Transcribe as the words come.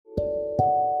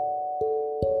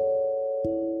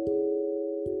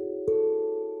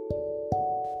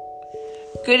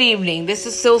Good evening. This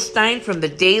is Syl Stein from the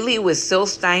Daily with Syl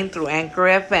Stein through Anchor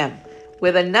FM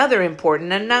with another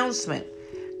important announcement.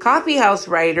 Coffee House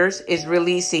Writers is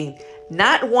releasing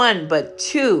not one but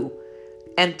two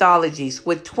anthologies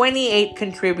with 28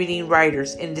 contributing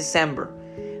writers in December.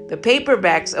 The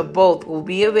paperbacks of both will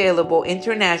be available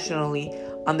internationally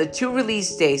on the two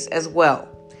release days as well.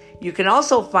 You can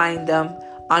also find them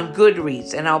on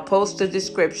Goodreads, and I'll post a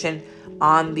description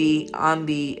on the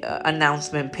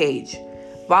announcement page.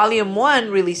 Volume 1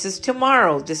 releases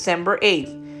tomorrow, December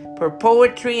 8th, for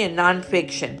poetry and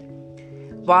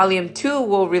nonfiction. Volume 2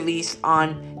 will release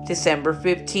on December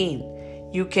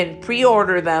 15th. You can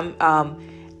pre-order them.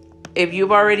 If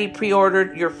you've already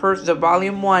pre-ordered the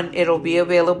Volume 1, it'll be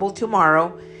available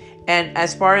tomorrow. And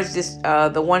as far as this,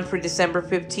 the one for December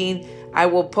 15th, I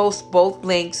will post both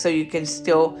links so you can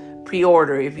still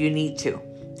pre-order if you need to.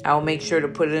 I'll make sure to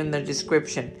put it in the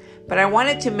description. But I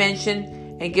wanted to mention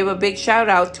and give a big shout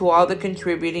out to all the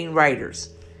contributing writers.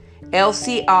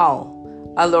 Elsie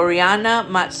Al, Aloriana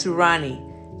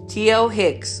Matsurani, T.L.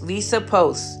 Hicks, Lisa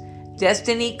Post,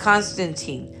 Destiny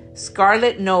Constantine,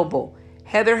 Scarlett Noble,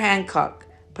 Heather Hancock,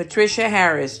 Patricia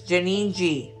Harris, Janine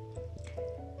G.,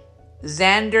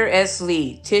 Xander S.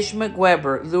 Lee, Tish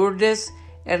McWeber, Lourdes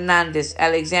Hernandez,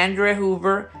 Alexandra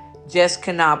Hoover, Jess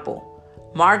Knapple,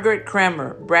 Margaret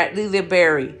Kremer, Bradley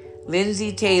LeBerry,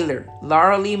 Lindsay Taylor,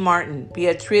 Laura Lee Martin,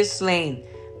 Beatrice Lane,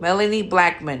 Melanie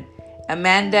Blackman,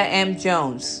 Amanda M.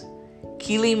 Jones,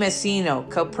 Keely Messino,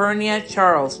 Calpurnia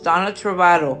Charles, Donna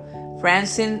Travado,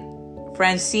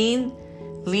 Francine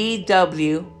Lee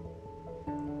W.,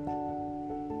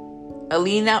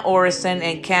 Alina Orison,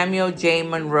 and Cameo J.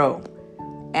 Monroe,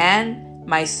 and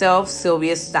myself,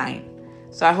 Sylvia Stein.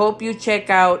 So I hope you check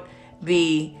out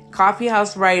the Coffee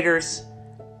House Writers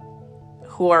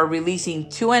who are releasing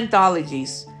two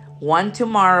anthologies, one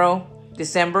tomorrow,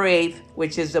 December 8th,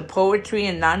 which is the Poetry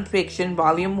and Nonfiction,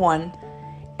 Volume 1,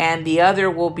 and the other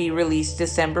will be released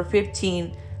December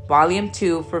 15th, Volume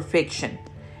 2 for fiction.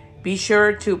 Be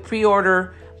sure to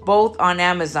pre-order both on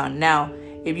Amazon. Now,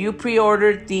 if you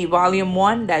pre-ordered the Volume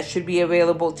 1, that should be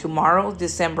available tomorrow,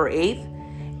 December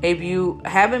 8th. If you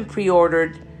haven't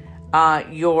pre-ordered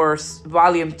your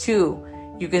Volume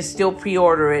 2, you can still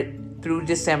pre-order it through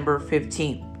December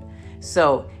 15th.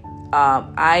 So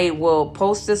I will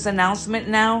post this announcement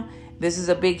now. This is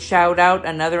a big shout out,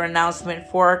 another announcement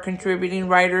for our contributing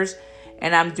writers.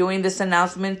 And I'm doing this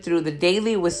announcement through the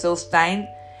Daily with Syl Stein.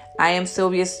 I am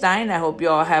Sylvia Stein. I hope you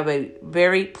all have a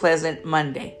very pleasant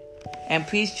Monday. And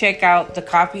please check out the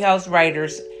Coffee House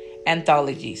Writers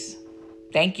anthologies.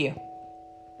 Thank you.